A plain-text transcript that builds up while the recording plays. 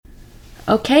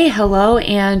Okay, hello,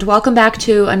 and welcome back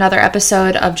to another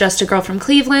episode of Just a Girl from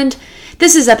Cleveland.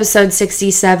 This is episode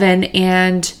 67,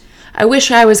 and I wish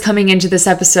I was coming into this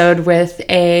episode with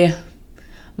a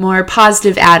more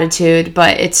positive attitude,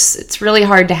 but it's really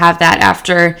hard to have that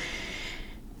after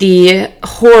the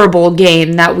horrible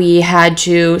game that we had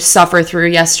to suffer through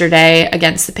yesterday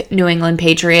against the New England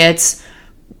Patriots.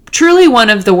 Truly one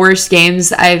of the worst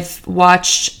games I've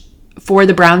watched for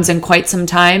the Browns in quite some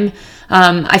time.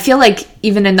 I feel like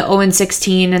even in the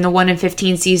 0-16 and the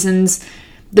 1-15 seasons,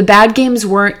 the bad games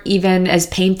weren't even as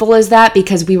painful as that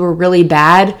because we were really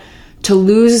bad. To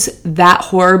lose that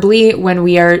horribly when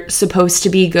we are supposed to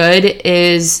be good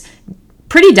is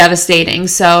pretty devastating.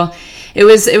 So it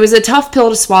was a tough pill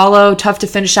to swallow, tough to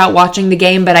finish out watching the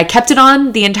game, but I kept it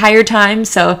on the entire time,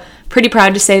 so pretty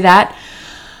proud to say that.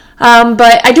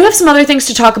 But I do have some other things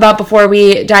to talk about before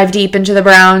we dive deep into the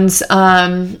Browns.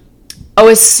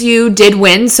 OSU did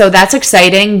win, so that's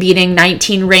exciting, beating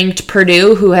 19-ranked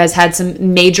Purdue, who has had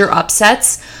some major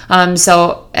upsets.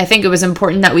 So I think it was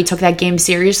important that we took that game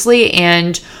seriously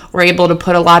and were able to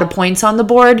put a lot of points on the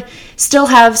board. Still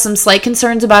have some slight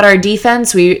concerns about our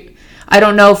defense. I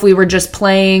don't know if we were just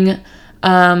playing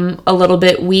a little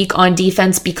bit weak on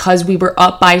defense because we were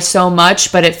up by so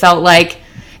much, but it felt like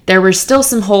there were still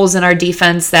some holes in our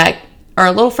defense that are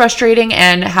a little frustrating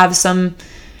and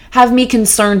have me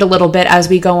concerned a little bit as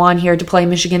we go on here to play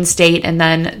Michigan State and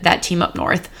then that team up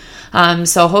north.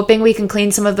 So hoping we can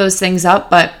clean some of those things up,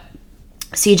 but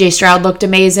CJ Stroud looked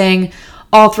amazing.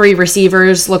 All three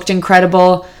receivers looked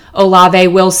incredible. Olave,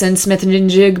 Wilson,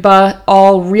 Smith-Njigba,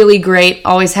 all really great.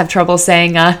 Always have trouble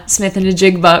saying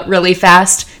Smith-Njigba really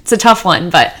fast. It's a tough one,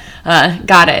 but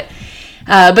got it.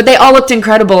 But they all looked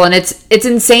incredible, and it's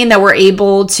insane that we're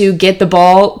able to get the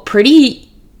ball pretty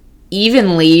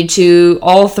evenly to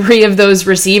all three of those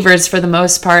receivers for the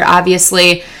most part.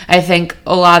 Obviously, I think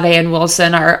Olave and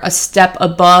Wilson are a step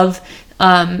above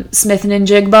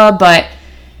Smith-Njigba, but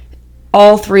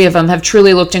all three of them have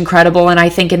truly looked incredible, and I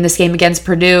think in this game against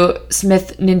Purdue,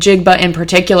 Smith-Njigba in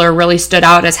particular really stood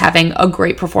out as having a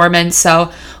great performance, so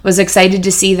was excited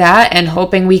to see that and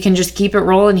hoping we can just keep it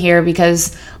rolling here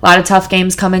because a lot of tough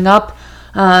games coming up,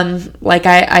 like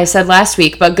I said last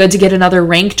week, but good to get another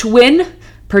ranked win.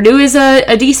 Purdue is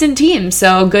a decent team,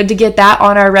 so good to get that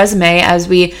on our resume as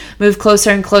we move closer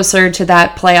and closer to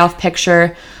that playoff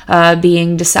picture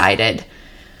being decided.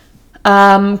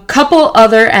 Couple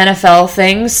other NFL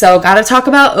things. So got to talk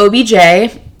about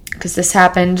OBJ because this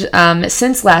happened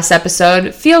since last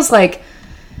episode. Feels like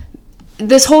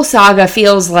this whole saga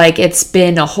feels like it's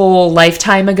been a whole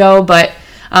lifetime ago, but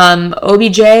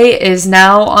OBJ is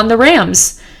now on the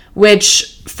Rams, which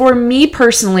for me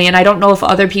personally, and I don't know if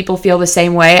other people feel the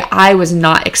same way, I was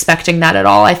not expecting that at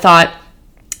all. I thought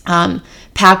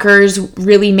Packers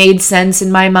really made sense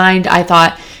in my mind. I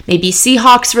thought maybe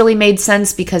Seahawks really made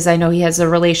sense because I know he has a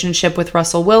relationship with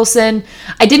Russell Wilson.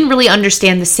 I didn't really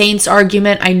understand the Saints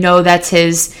argument. I know that's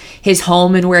his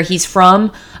home and where he's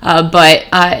from, but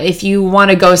if you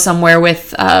want to go somewhere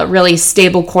with a really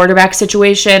stable quarterback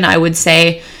situation, I would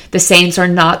say the Saints are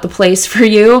not the place for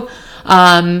you.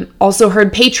 Also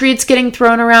heard Patriots getting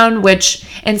thrown around, which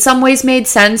in some ways made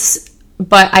sense,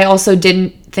 but I also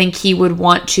didn't think he would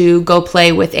want to go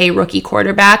play with a rookie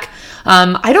quarterback.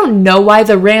 I don't know why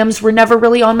the Rams were never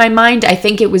really on my mind. I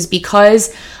think it was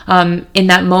because in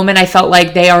that moment I felt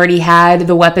like they already had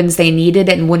the weapons they needed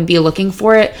and wouldn't be looking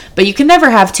for it. But you can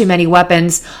never have too many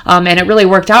weapons, and it really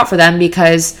worked out for them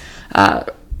because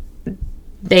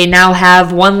they now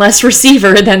have one less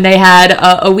receiver than they had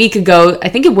a week ago. I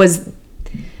think it was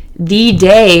the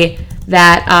day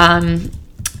that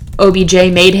OBJ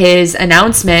made his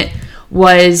announcement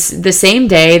was the same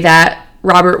day that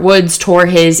Robert Woods tore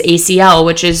his ACL,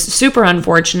 which is super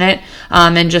unfortunate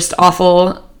and just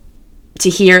awful to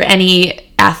hear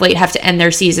any athlete have to end their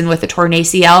season with a torn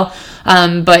ACL.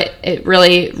 But it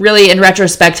really, really, in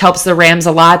retrospect, helps the Rams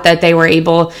a lot that they were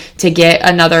able to get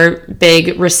another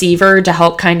big receiver to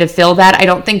help kind of fill that. I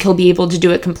don't think he'll be able to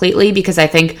do it completely because I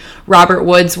think Robert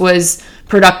Woods was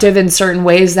productive in certain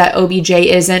ways that OBJ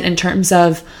isn't in terms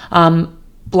of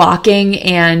blocking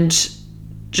and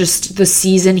just the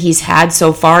season he's had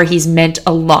so far. He's meant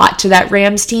a lot to that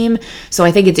Rams team. So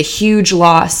I think it's a huge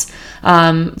loss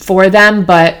for them,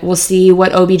 but we'll see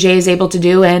what OBJ is able to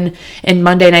do in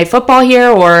Monday Night Football here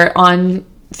or on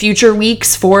future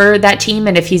weeks for that team,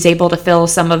 and if he's able to fill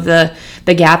some of the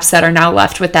gaps that are now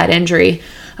left with that injury.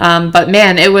 But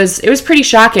man, it was pretty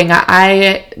shocking.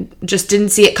 I just didn't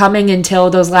see it coming until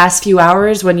those last few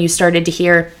hours when you started to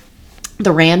hear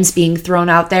the Rams being thrown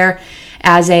out there.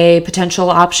 as a potential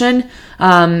option.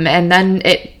 And then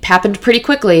it happened pretty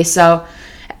quickly. So,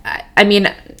 I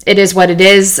mean, it is what it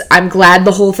is. I'm glad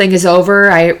the whole thing is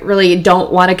over. I really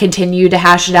don't want to continue to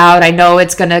hash it out. I know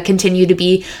it's going to continue to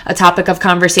be a topic of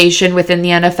conversation within the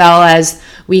NFL as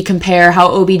we compare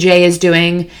how OBJ is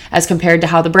doing as compared to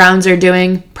how the Browns are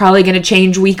doing. Probably going to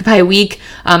change week by week.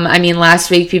 I mean,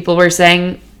 last week people were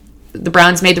saying the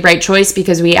Browns made the right choice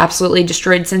because we absolutely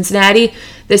destroyed Cincinnati.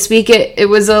 This week it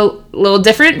was a little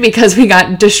different because we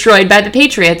got destroyed by the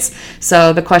Patriots.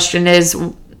 So the question is,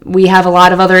 we have a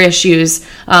lot of other issues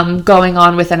going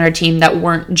on within our team that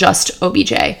weren't just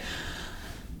OBJ.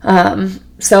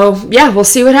 So yeah, we'll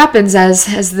see what happens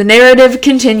as the narrative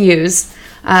continues.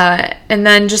 And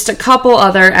then just a couple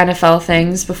other NFL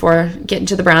things before getting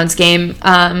to the Browns game.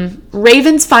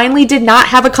 Ravens finally did not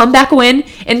have a comeback win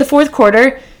in the fourth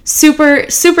quarter. Super,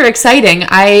 super exciting.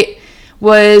 I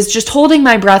was just holding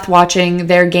my breath watching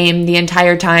their game the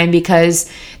entire time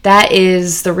because that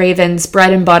is the Ravens'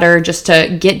 bread and butter, just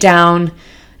to get down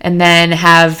and then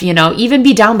have, even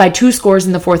be down by 2 scores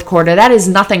in the fourth quarter. That is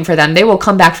nothing for them. They will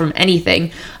come back from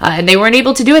anything. And they weren't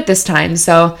able to do it this time.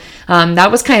 So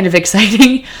that was kind of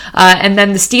exciting. And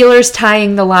then the Steelers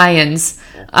tying the Lions.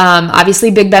 Obviously,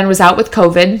 Big Ben was out with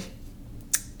COVID.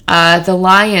 The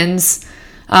Lions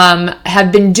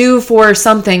have been due for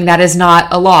something that is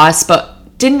not a loss,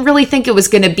 but didn't really think it was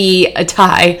going to be a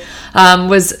tie.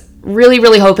 Was really,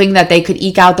 really hoping that they could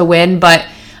eke out the win, but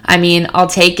I mean, I'll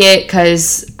take it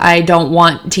because I don't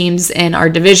want teams in our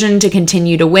division to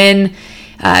continue to win.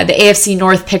 The AFC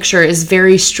North picture is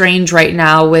very strange right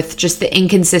now with just the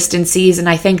inconsistencies, and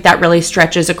I think that really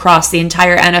stretches across the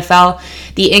entire NFL.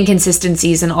 The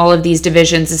inconsistencies in all of these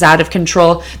divisions is out of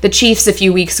control. The Chiefs a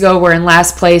few weeks ago were in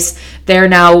last place. They're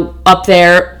now up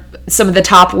there, some of the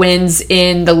top wins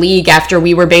in the league after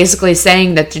we were basically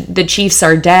saying that the Chiefs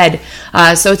are dead.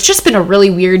 So it's just been a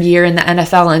really weird year in the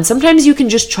NFL, and sometimes you can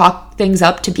just chalk things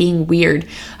up to being weird.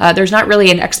 There's not really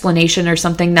an explanation or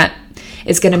something that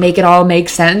is going to make it all make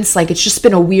sense. Like, it's just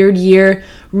been a weird year.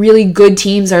 Really good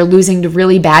teams are losing to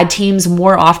really bad teams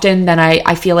more often than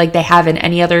I feel like they have in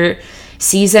any other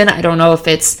season. I don't know if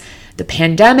it's the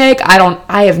pandemic.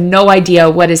 I have no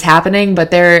idea what is happening, but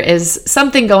there is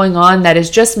something going on that is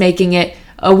just making it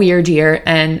a weird year,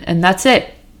 and that's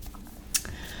it.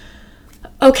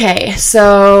 Okay,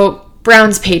 so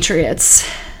Browns Patriots.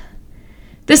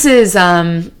 This is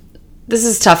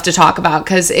tough to talk about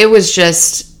because it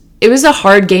was a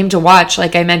hard game to watch,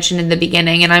 like I mentioned in the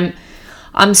beginning, and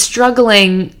I'm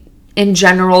struggling in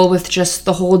general with just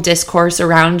the whole discourse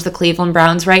around the Cleveland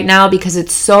Browns right now because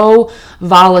it's so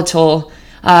volatile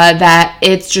that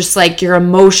it's just like your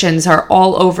emotions are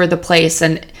all over the place.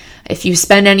 And if you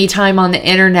spend any time on the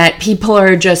internet, people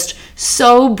are just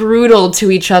so brutal to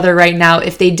each other right now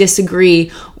if they disagree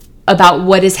about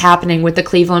what is happening with the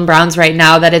Cleveland Browns right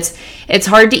now, that it's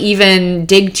hard to even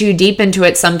dig too deep into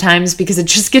it sometimes because it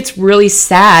just gets really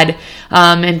sad,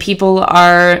 and people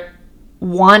are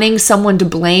wanting someone to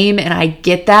blame, and I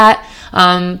get that,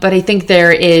 but I think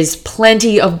there is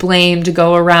plenty of blame to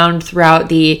go around throughout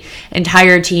the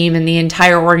entire team and the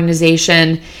entire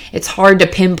organization. It's hard to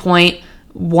pinpoint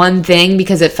one thing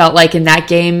because it felt like in that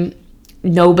game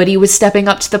nobody was stepping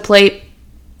up to the plate.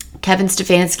 Kevin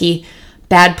Stefanski,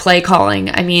 bad play calling.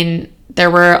 I mean,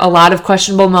 there were a lot of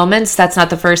questionable moments. That's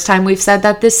not the first time we've said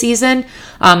that this season.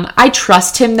 I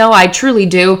trust him, though. I truly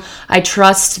do. I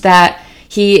trust that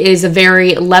he is a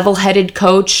very level-headed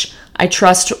coach. I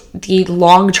trust the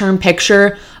long-term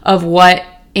picture of what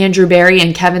Andrew Berry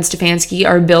and Kevin Stefanski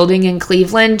are building in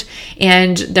Cleveland,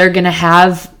 and they're going to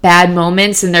have bad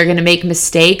moments and they're going to make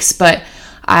mistakes, but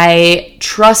I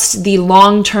trust the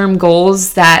long-term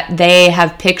goals that they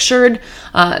have pictured,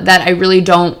 that I really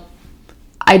don't,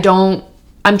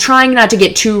 I'm trying not to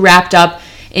get too wrapped up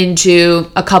into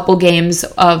a couple games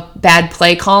of bad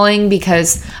play calling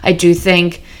because I do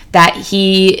think that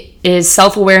he is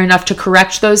self-aware enough to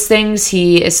correct those things.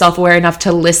 He is self-aware enough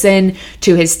to listen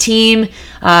to his team,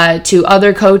 to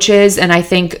other coaches, and I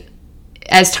think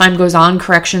as time goes on,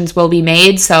 corrections will be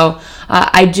made. So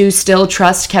I do still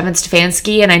trust Kevin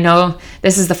Stefanski, and I know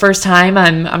this is the first time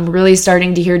I'm really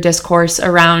starting to hear discourse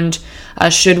around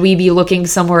should we be looking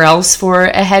somewhere else for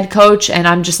a head coach, and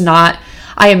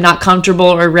I am not comfortable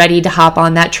or ready to hop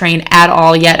on that train at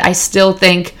all yet. I still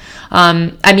think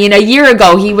a year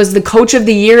ago, he was the coach of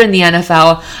the year in the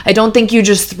NFL. I don't think you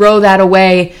just throw that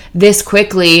away this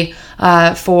quickly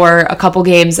for a couple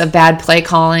games of bad play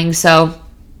calling. So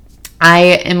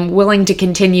I am willing to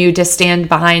continue to stand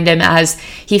behind him as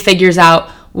he figures out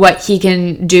what he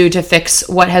can do to fix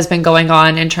what has been going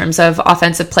on in terms of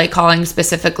offensive play calling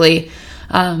specifically.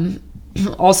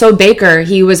 Also, Baker,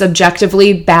 he was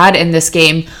objectively bad in this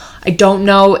game. I don't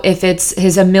know if it's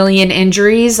his a million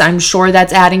injuries. I'm sure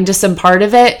that's adding to some part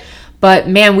of it. But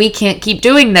man, we can't keep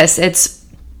doing this.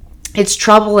 It's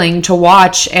troubling to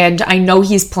watch. And I know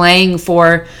he's playing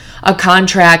for a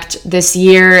contract this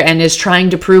year and is trying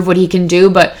to prove what he can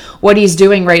do. But what he's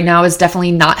doing right now is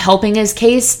definitely not helping his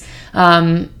case.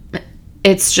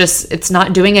 It's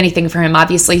not doing anything for him.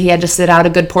 Obviously, he had to sit out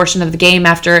a good portion of the game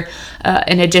after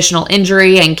an additional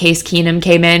injury, and Case Keenum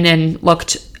came in and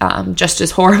looked just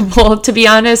as horrible, to be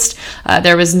honest.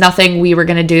 There was nothing we were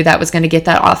going to do that was going to get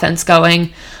that offense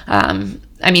going.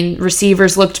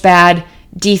 Receivers looked bad.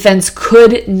 Defense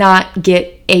could not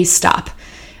get a stop.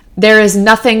 There is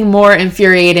nothing more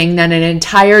infuriating than an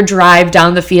entire drive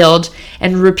down the field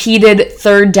and repeated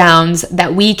third downs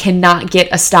that we cannot get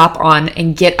a stop on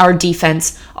and get our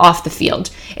defense off the field.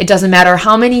 It doesn't matter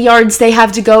how many yards they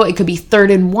have to go. It could be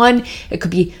 3rd and 1. It could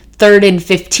be 3rd and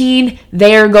 15.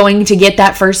 They are going to get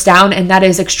that first down, and that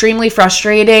is extremely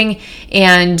frustrating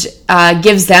and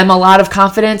gives them a lot of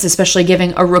confidence, especially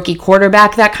giving a rookie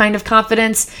quarterback that kind of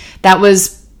confidence. That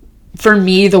was, for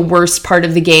me, the worst part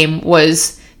of the game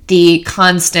was the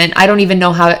constant, I don't even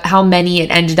know how many it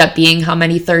ended up being, how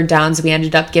many third downs we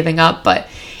ended up giving up, but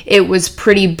it was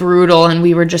pretty brutal, and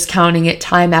we were just counting it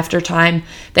time after time.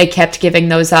 They kept giving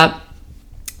those up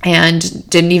and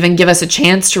didn't even give us a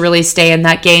chance to really stay in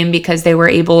that game because they were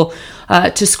able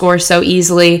to score so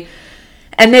easily.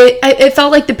 And it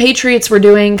felt like the Patriots were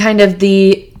doing kind of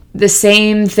the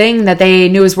same thing that they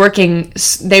knew was working.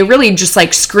 They really just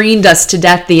screened us to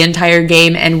death the entire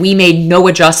game, and we made no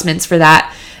adjustments for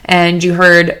that. And you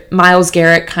heard Myles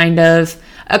Garrett, kind of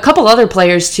a couple other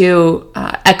players too,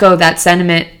 echo that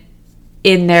sentiment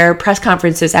in their press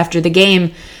conferences after the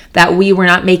game, that we were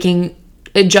not making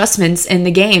adjustments in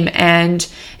the game. And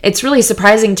it's really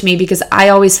surprising to me because I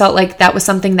always felt like that was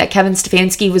something that Kevin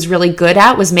Stefanski was really good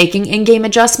at, was making in-game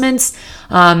adjustments,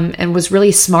 and was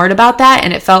really smart about that.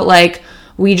 And it felt like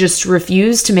we just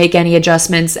refused to make any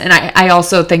adjustments. And I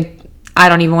also think, I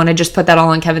don't even want to just put that all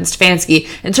on Kevin Stefanski.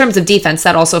 In terms of defense,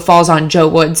 that also falls on Joe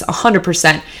Woods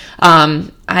 100%.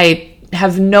 I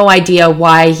have no idea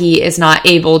why he is not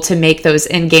able to make those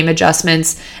in-game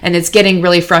adjustments, and it's getting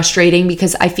really frustrating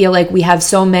because I feel like we have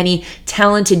so many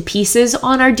talented pieces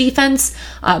on our defense,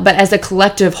 but as a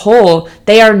collective whole,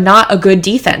 they are not a good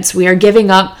defense. We are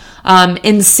giving up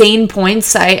insane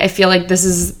points. I feel like this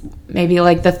is maybe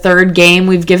the third game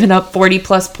we've given up 40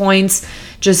 plus points.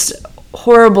 Just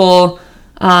horrible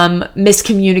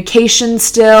miscommunication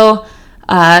still.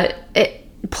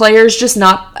 Players just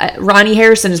not... Ronnie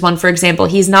Harrison is one, for example.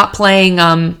 He's not playing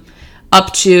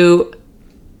up to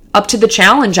the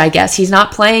challenge, I guess. He's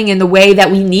not playing in the way that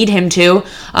we need him to,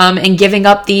 and giving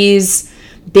up these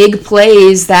big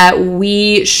plays that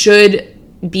we should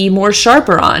be more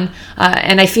sharper on.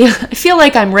 And I feel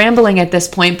like I'm rambling at this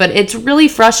point, but it's really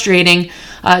frustrating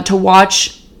to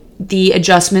watch the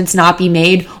adjustments not be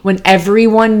made when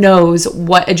everyone knows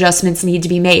what adjustments need to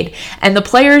be made. And the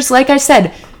players, like I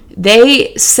said,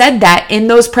 they said that in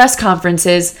those press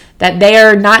conferences, that they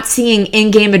are not seeing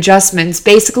in-game adjustments,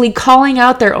 basically calling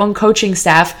out their own coaching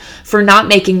staff for not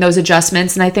making those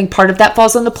adjustments. And I think part of that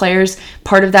falls on the players,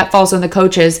 part of that falls on the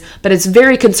coaches. But it's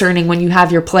very concerning when you have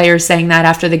your players saying that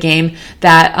after the game,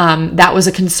 that that was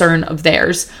a concern of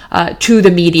theirs to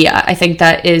the media. I think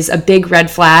that is a big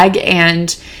red flag,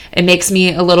 and it makes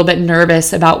me a little bit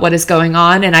nervous about what is going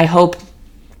on. And I hope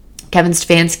Kevin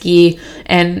Stefanski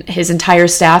and his entire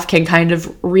staff can kind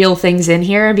of reel things in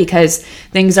here, because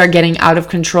things are getting out of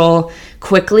control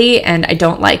quickly and I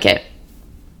don't like it.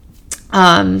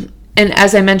 And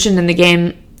as I mentioned in the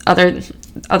game, other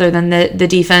than the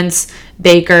defense,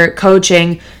 Baker,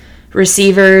 coaching,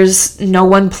 receivers, no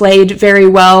one played very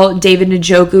well. David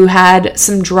Njoku had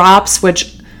some drops,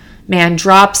 which, man,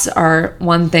 drops are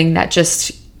one thing that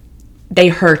just... they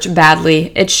hurt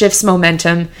badly. It shifts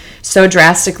momentum so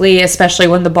drastically, especially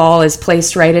when the ball is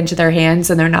placed right into their hands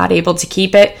and they're not able to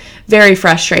keep it. Very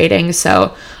frustrating.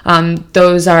 So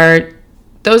those are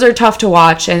tough to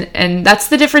watch, and that's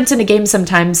the difference in a game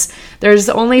sometimes. There's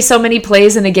only so many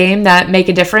plays in a game that make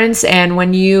a difference, and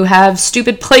when you have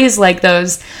stupid plays like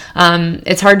those,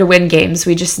 it's hard to win games.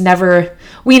 We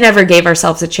never gave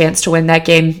ourselves a chance to win that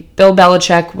game. Bill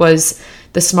Belichick was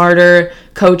the smarter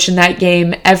coach in that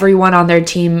game. Everyone on their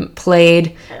team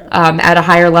played at a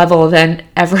higher level than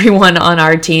everyone on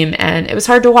our team, and it was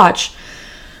hard to watch.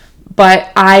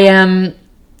 But I am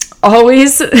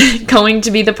always going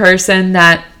to be the person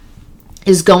that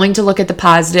is going to look at the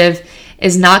positive,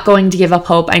 is not going to give up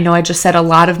hope. I know I just said a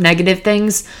lot of negative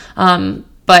things,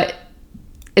 but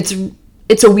it's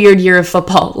it's a weird year of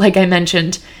football, like I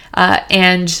mentioned.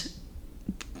 And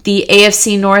the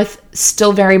AFC North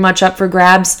still very much up for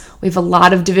grabs. We have a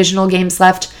lot of divisional games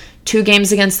left. 2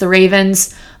 games against the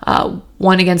Ravens,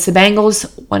 1 against the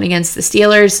Bengals, 1 against the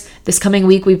Steelers. This coming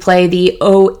week we play the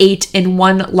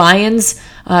 0-8-1 Lions.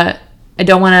 I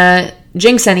don't want to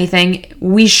jinx anything.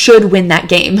 We should win that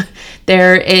game.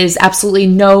 There is absolutely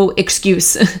no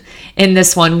excuse in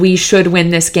this one. We should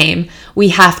win this game. We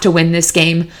have to win this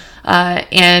game.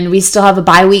 And we still have a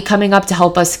bye week coming up to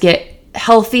help us get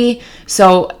healthy.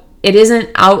 So it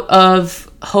isn't out of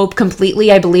hope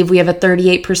completely. I believe we have a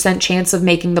 38% chance of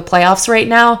making the playoffs right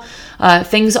now.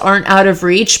 Things aren't out of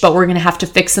reach, but we're going to have to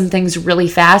fix some things really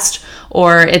fast,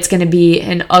 or it's going to be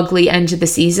an ugly end to the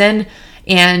season.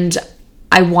 And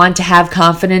I want to have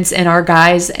confidence in our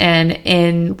guys and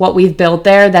in what we've built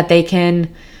there, that they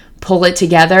can pull it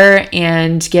together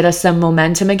and get us some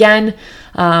momentum again.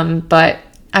 But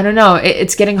I don't know.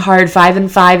 It's getting hard.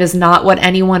 5-5 is not what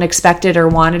anyone expected or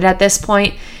wanted at this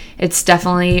point. It's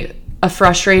definitely a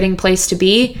frustrating place to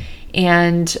be.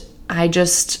 And I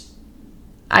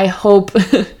hope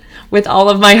with all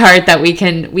of my heart that we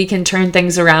can turn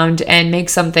things around and make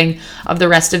something of the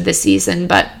rest of this season.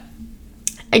 But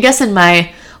I guess in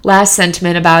my last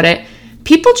sentiment about it,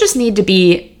 people just need to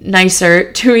be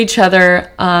nicer to each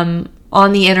other on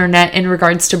the internet in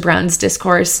regards to Browns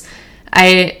discourse.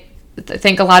 I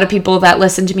think a lot of people that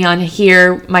listen to me on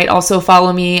here might also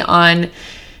follow me on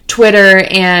Twitter,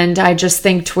 and I just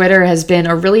think Twitter has been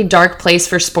a really dark place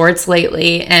for sports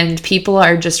lately, and people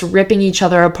are just ripping each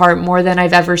other apart more than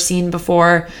I've ever seen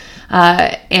before.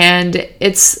 And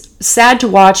it's sad to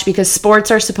watch, because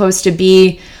sports are supposed to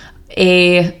be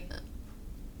a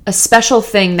special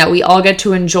thing that we all get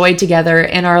to enjoy together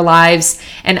in our lives.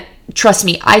 And trust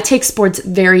me, I take sports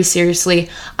very seriously.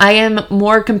 I am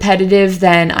more competitive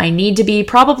than I need to be,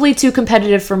 probably too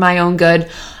competitive for my own good.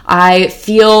 I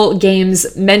feel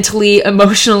games mentally,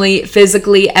 emotionally,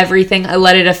 physically, everything. I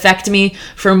let it affect me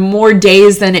for more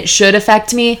days than it should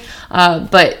affect me.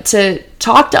 But to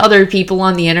talk to other people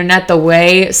on the internet the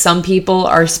way some people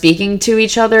are speaking to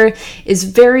each other is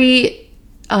very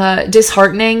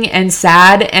disheartening and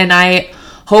sad. And I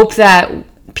hope that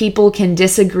people can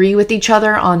disagree with each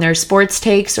other on their sports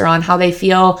takes, or on how they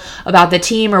feel about the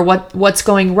team, or what's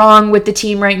going wrong with the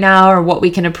team right now, or what we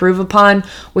can improve upon,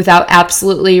 without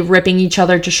absolutely ripping each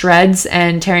other to shreds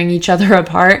and tearing each other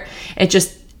apart. It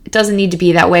doesn't need to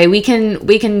be that way. We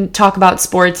can talk about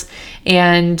sports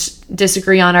and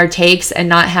disagree on our takes and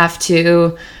not have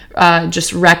to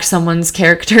just wreck someone's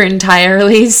character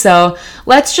entirely. So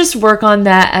let's just work on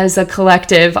that as a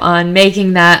collective, on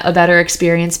making that a better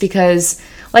experience, because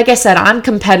like I said, I'm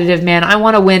competitive, man. I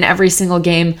want to win every single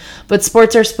game, but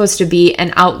sports are supposed to be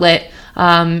an outlet,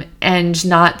 and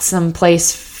not some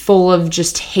place full of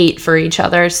just hate for each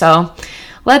other. So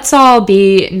let's all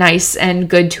be nice and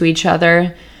good to each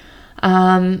other.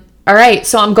 All right,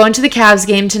 so I'm going to the Cavs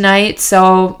game tonight.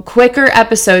 So quicker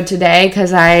episode today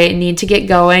because I need to get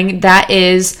going. That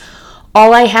is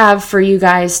all I have for you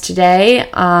guys today.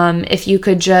 If you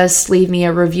could just leave me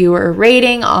a review or a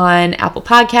rating on Apple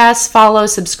Podcasts, follow,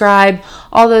 subscribe,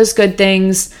 all those good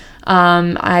things,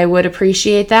 I would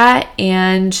appreciate that.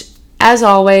 And as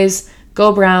always,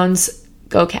 go Browns,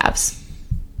 go Cavs.